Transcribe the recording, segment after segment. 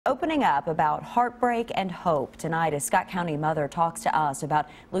opening up about heartbreak and hope. Tonight, a Scott County mother talks to us about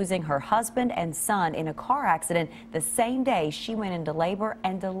losing her husband and son in a car accident the same day she went into labor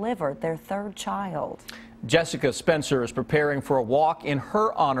and delivered their third child. Jessica Spencer is preparing for a walk in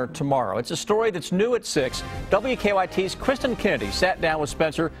her honor tomorrow. It's a story that's new at 6. WKYT's Kristen Kennedy sat down with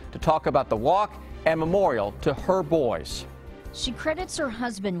Spencer to talk about the walk and memorial to her boys. She credits her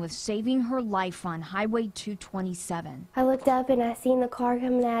husband with saving her life on Highway 227. I looked up and I seen the car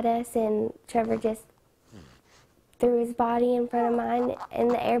coming at us, and Trevor just threw his body in front of mine, and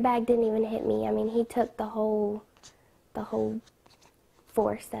the airbag didn't even hit me. I mean, he took the whole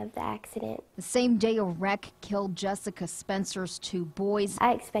force of the accident. The same day a wreck killed Jessica Spencer's two boys.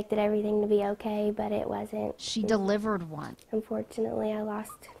 I expected everything to be okay, but it wasn't. She delivered one. Unfortunately, I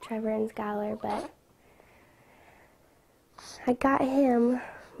lost Trevor and Skylar, but I got him,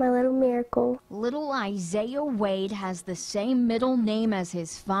 my little miracle. Little Isaiah Wade has the same middle name as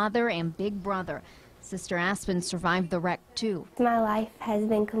his father and big brother. Sister Aspen survived the wreck too. My life has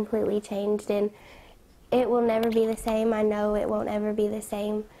been completely changed, and it will never be the same. I know it won't ever be the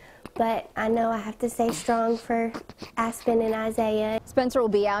same, but I know I have to stay strong for Aspen and Isaiah. Spencer will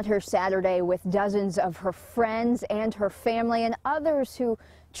be out here Saturday with dozens of her friends and her family and others who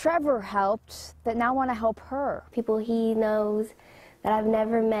Trevor helped that now want to help her. People he knows that I've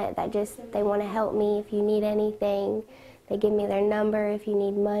never met that they want to help me. If you need anything, they give me their number. If you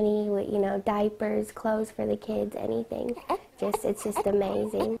need money, diapers, clothes for the kids, anything. It's just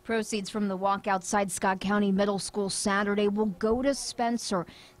amazing. Proceeds from the walk outside Scott County Middle School Saturday will go to Spencer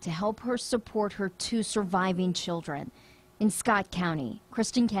to help her support her two surviving children. In Scott County,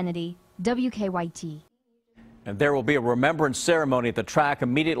 Kristen Kennedy, WKYT. And there will be a remembrance ceremony at the track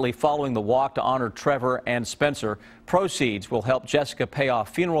immediately following the walk to honor Trevor and Spencer. Proceeds will help Jessica pay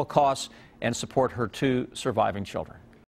off funeral costs and support her two surviving children.